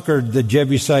conquered the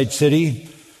Jebusite city.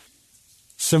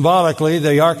 Symbolically,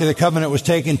 the Ark of the Covenant was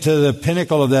taken to the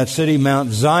pinnacle of that city,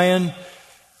 Mount Zion,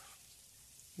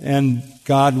 and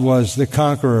God was the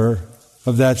conqueror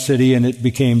of that city, and it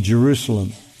became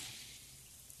Jerusalem.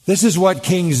 This is what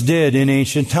kings did in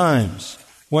ancient times.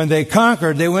 When they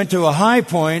conquered, they went to a high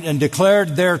point and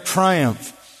declared their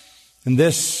triumph. And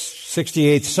this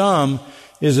 68th Psalm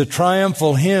is a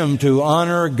triumphal hymn to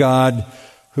honor God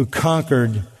who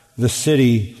conquered the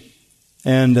city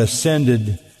and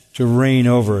ascended to reign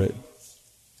over it.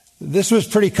 This was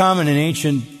pretty common in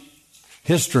ancient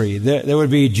history. There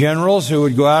would be generals who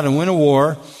would go out and win a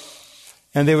war,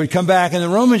 and they would come back, and the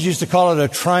Romans used to call it a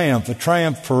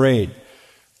triumph parade.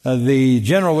 The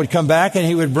general would come back, and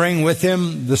he would bring with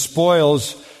him the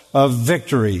spoils of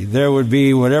victory. There would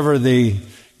be whatever they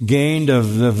gained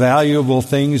of the valuable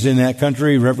things in that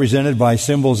country, represented by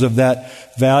symbols of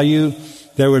that value.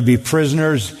 There would be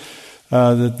prisoners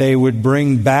that they would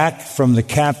bring back from the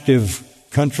captive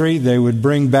country. They would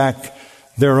bring back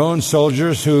their own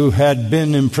soldiers who had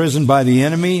been imprisoned by the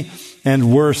enemy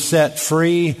and were set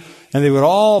free. And they would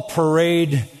all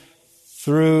parade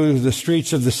through the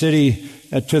streets of the city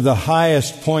to the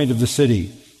highest point of the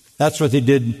city. That's what they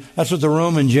did. That's what the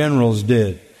Roman generals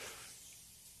did.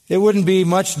 It wouldn't be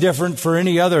much different for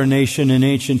any other nation in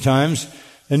ancient times.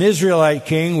 An Israelite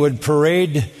king would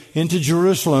parade into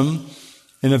Jerusalem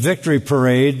in a victory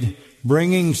parade,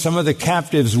 bringing some of the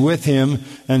captives with him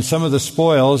and some of the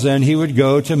spoils, and he would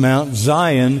go to Mount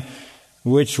Zion,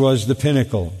 which was the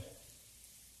pinnacle.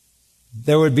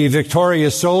 There would be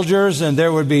victorious soldiers, and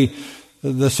there would be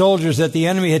the soldiers that the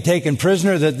enemy had taken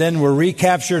prisoner that then were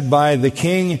recaptured by the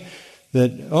king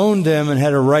that owned them and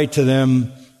had a right to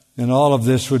them. And all of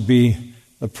this would be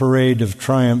a parade of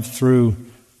triumph through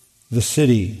the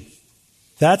city.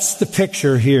 That's the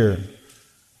picture here.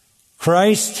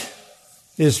 Christ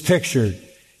is pictured.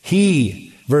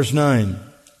 He, verse 9,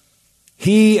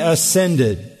 He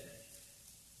ascended.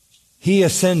 He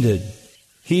ascended.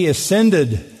 He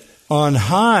ascended on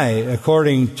high,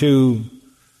 according to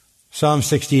Psalm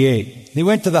 68. He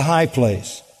went to the high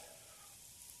place.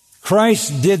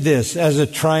 Christ did this as a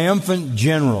triumphant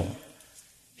general.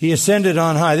 He ascended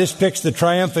on high. This picks the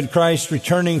triumphant Christ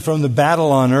returning from the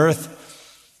battle on earth.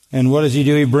 And what does he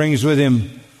do? He brings with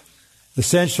him,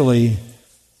 essentially,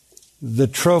 the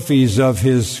trophies of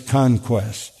his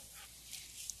conquest.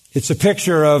 It's a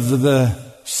picture of the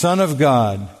Son of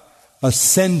God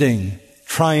ascending,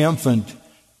 triumphant,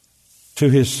 to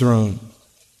his throne.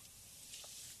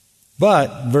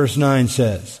 But, verse 9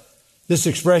 says, this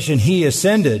expression, He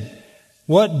ascended,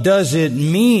 what does it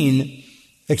mean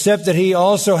except that He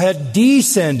also had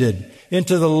descended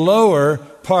into the lower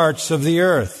parts of the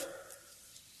earth?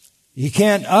 He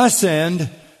can't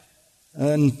ascend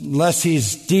unless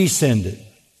He's descended.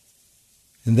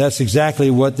 And that's exactly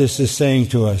what this is saying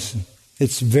to us.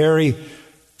 It's very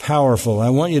powerful. I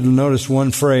want you to notice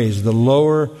one phrase, the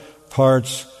lower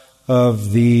parts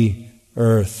of the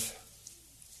earth.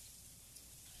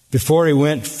 Before He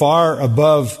went far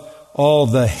above all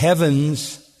the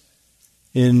heavens,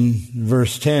 in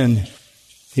verse 10,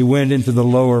 He went into the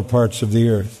lower parts of the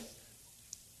earth.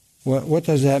 What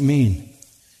does that mean?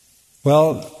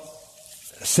 Well,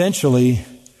 essentially,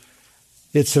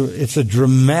 it's a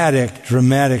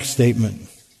dramatic statement.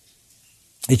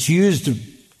 It's used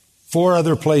 4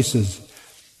 other places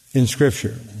in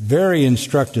Scripture, very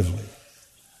instructively.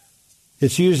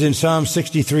 It's used in Psalm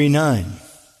 63:9.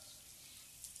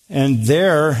 And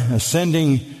there,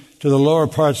 ascending to the lower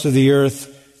parts of the earth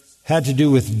had to do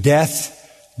with death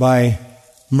by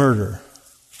murder,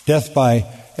 death by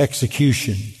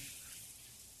execution.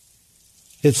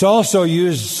 It's also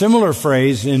used, similar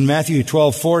phrase, in Matthew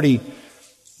 12:40,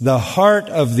 the heart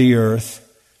of the earth,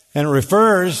 and it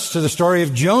refers to the story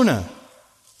of Jonah.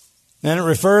 And it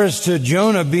refers to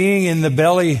Jonah being in the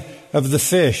belly of the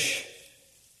fish.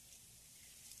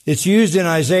 It's used in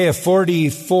Isaiah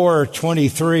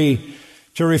 44:23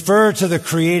 to refer to the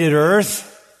created earth.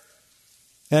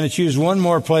 And it's used one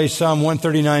more place, Psalm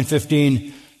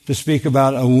 139:15, to speak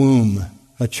about a womb,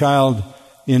 a child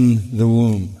in the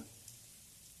womb.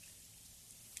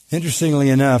 Interestingly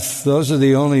enough, those are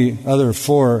the only other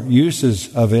 4 uses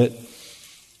of it.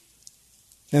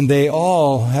 And they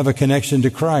all have a connection to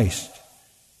Christ.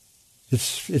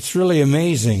 It's really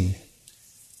amazing.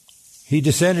 He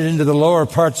descended into the lower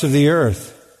parts of the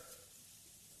earth.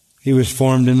 He was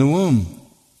formed in the womb.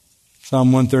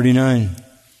 Psalm 139.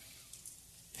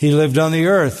 He lived on the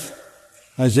earth.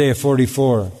 Isaiah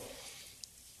 44.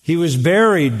 He was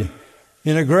buried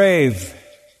in a grave,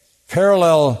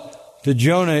 parallel to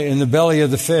Jonah in the belly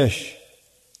of the fish.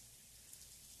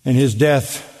 And his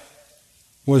death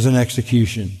was an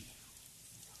execution.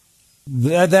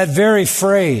 That very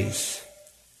phrase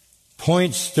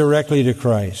points directly to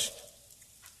Christ.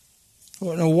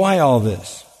 Now, why all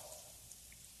this?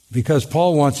 Because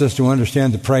Paul wants us to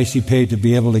understand the price He paid to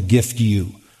be able to gift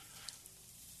you.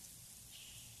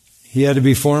 He had to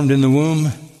be formed in the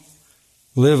womb,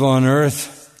 live on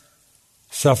earth,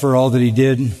 suffer all that He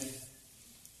did,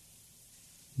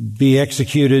 be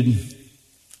executed,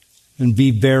 and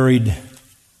be buried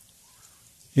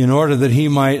in order that He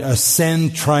might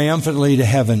ascend triumphantly to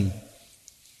heaven.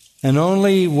 And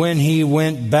only when He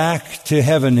went back to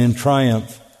heaven in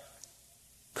triumph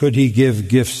could He give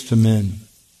gifts to men.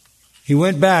 He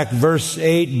went back, verse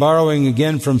 8, borrowing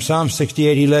again from Psalm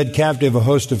 68, He led captive a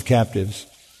host of captives.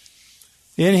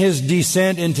 In His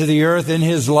descent into the earth, in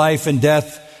His life and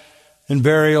death and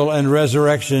burial and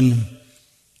resurrection,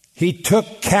 He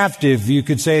took captive, you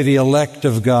could say, the elect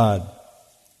of God,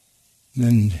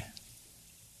 and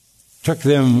took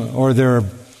them, or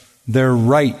their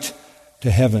right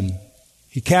to heaven.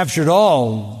 He captured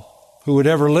all who would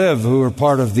ever live who were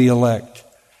part of the elect.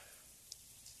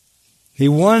 He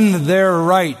won their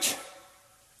right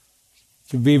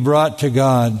to be brought to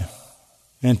God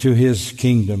and to His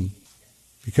kingdom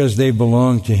because they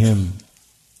belong to Him.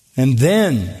 And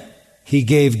then He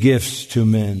gave gifts to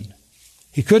men.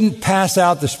 He couldn't pass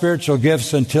out the spiritual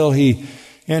gifts until He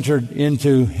entered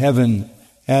into heaven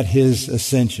at His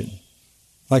ascension.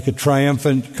 Like a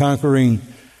triumphant, conquering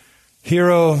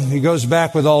hero, He goes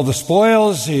back with all the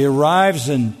spoils. He arrives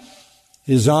and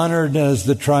is honored as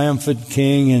the triumphant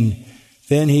king, and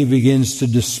then He begins to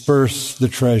disperse the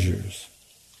treasures.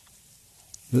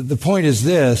 The point is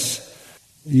this: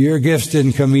 your gifts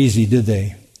didn't come easy, did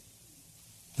they?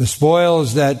 The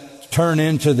spoils that turn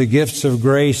into the gifts of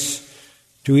grace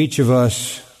to each of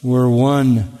us were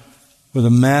won with a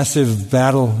massive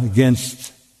battle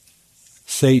against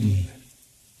Satan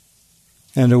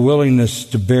and a willingness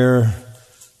to bear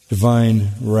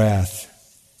divine wrath.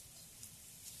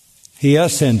 He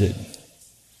ascended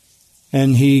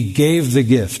and He gave the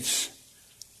gifts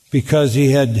because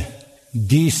He had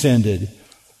descended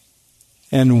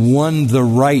and won the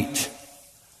right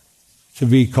to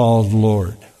be called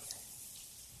Lord.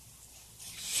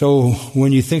 So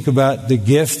when you think about the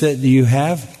gift that you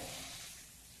have,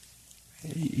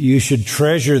 you should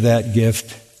treasure that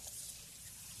gift.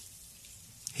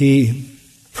 He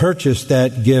purchased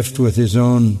that gift with His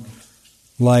own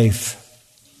life.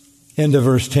 End of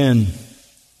verse 10.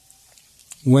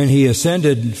 When He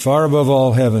ascended far above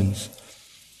all heavens,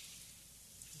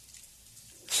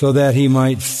 so that He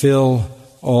might fill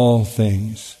all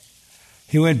things.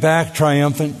 He went back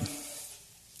triumphant.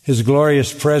 His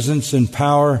glorious presence and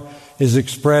power is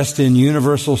expressed in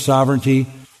universal sovereignty.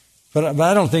 But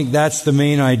I don't think that's the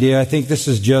main idea. I think this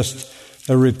is just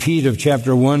a repeat of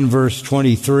chapter 1, verse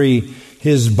 23.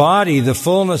 His body, the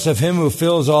fullness of Him who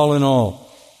fills all in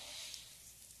all.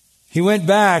 He went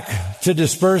back to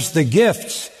disperse the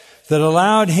gifts that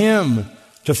allowed Him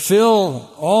to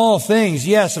fill all things.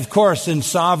 Yes, of course, in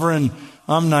sovereign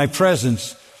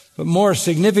omnipresence. But more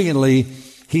significantly,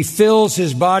 He fills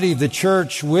His body, the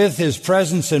church, with His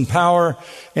presence and power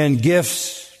and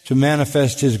gifts to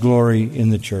manifest His glory in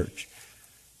the church.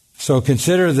 So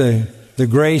consider the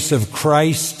grace of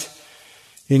Christ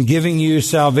in giving you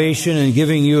salvation and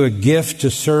giving you a gift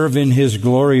to serve in His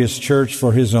glorious church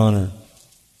for His honor.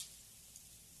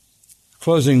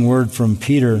 Closing word from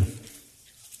Peter.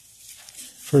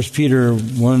 1 Peter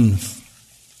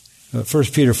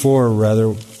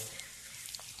 4,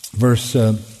 verse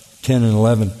 10 and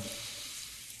 11.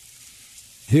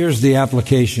 Here's the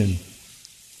application.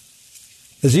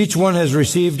 As each one has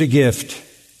received a gift,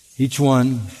 each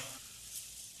one,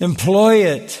 employ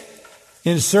it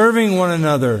in serving one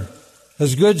another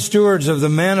as good stewards of the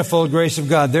manifold grace of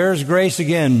God. There's grace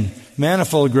again,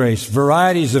 manifold grace,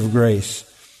 varieties of grace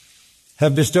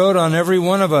have bestowed on every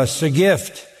one of us a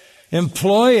gift.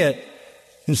 Employ it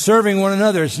in serving one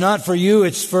another. It's not for you,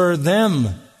 it's for them.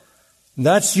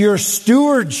 That's your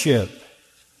stewardship.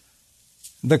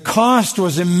 The cost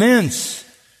was immense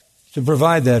to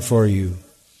provide that for you.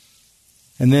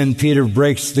 And then Peter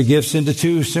breaks the gifts into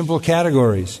two simple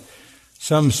categories.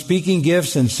 Some speaking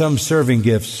gifts and some serving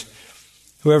gifts.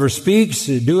 Whoever speaks,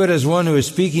 do it as one who is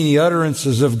speaking the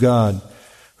utterances of God.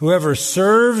 Whoever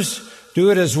serves, do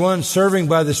it as one serving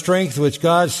by the strength which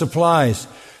God supplies.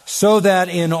 So that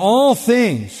in all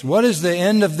things, what is the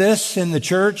end of this in the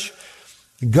church?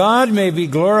 God may be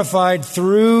glorified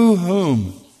through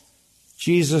whom?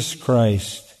 Jesus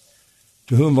Christ,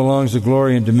 to whom belongs the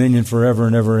glory and dominion forever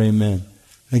and ever. Amen.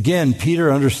 Again,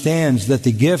 Peter understands that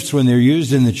the gifts, when they're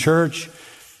used in the church,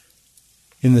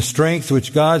 in the strength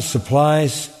which God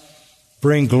supplies,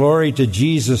 bring glory to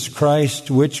Jesus Christ,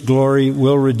 which glory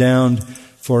will redound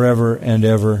forever and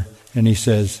ever. And he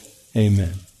says,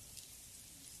 Amen.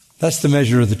 That's the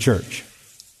measure of the church.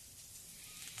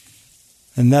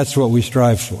 And that's what we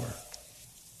strive for.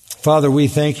 Father, we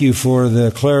thank you for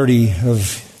the clarity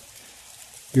of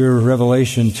your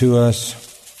revelation to us.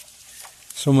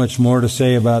 So much more to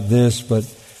say about this, but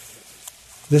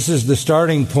this is the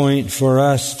starting point for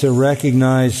us to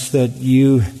recognize that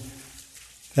you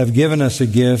have given us a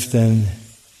gift, and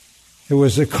it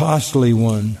was a costly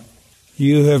one.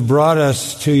 You have brought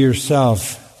us to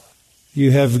yourself.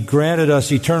 You have granted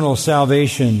us eternal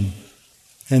salvation,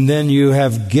 and then you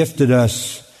have gifted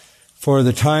us for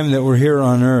the time that we're here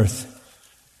on earth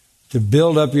to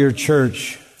build up your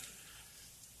church,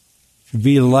 to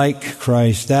be like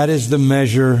Christ. That is the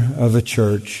measure of a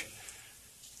church.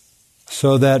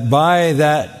 So that by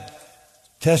that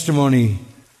testimony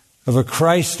of a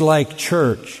Christ-like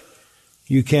church,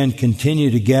 you can continue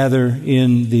to gather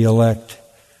in the elect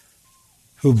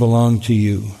who belong to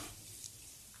you.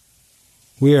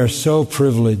 We are so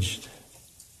privileged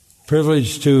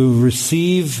to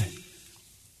receive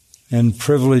and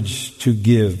privileged to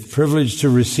give, privileged to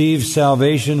receive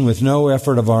salvation with no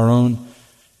effort of our own,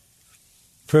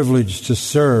 privileged to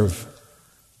serve,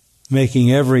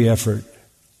 making every effort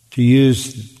to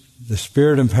use the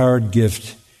Spirit-empowered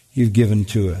gift you've given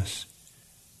to us.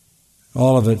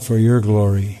 All of it for your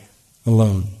glory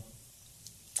alone.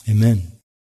 Amen.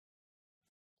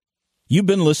 You've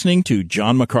been listening to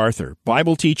John MacArthur,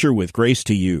 Bible teacher with Grace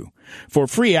to You. For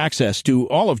free access to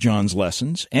all of John's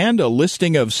lessons and a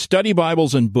listing of study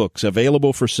Bibles and books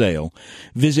available for sale,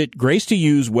 visit Grace to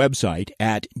You's website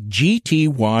at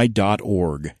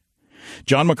gty.org.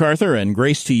 John MacArthur and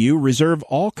Grace to You reserve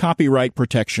all copyright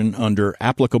protection under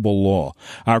applicable law.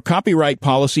 Our copyright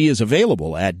policy is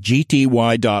available at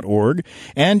gty.org,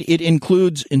 and it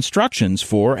includes instructions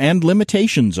for and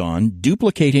limitations on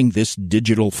duplicating this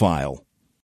digital file.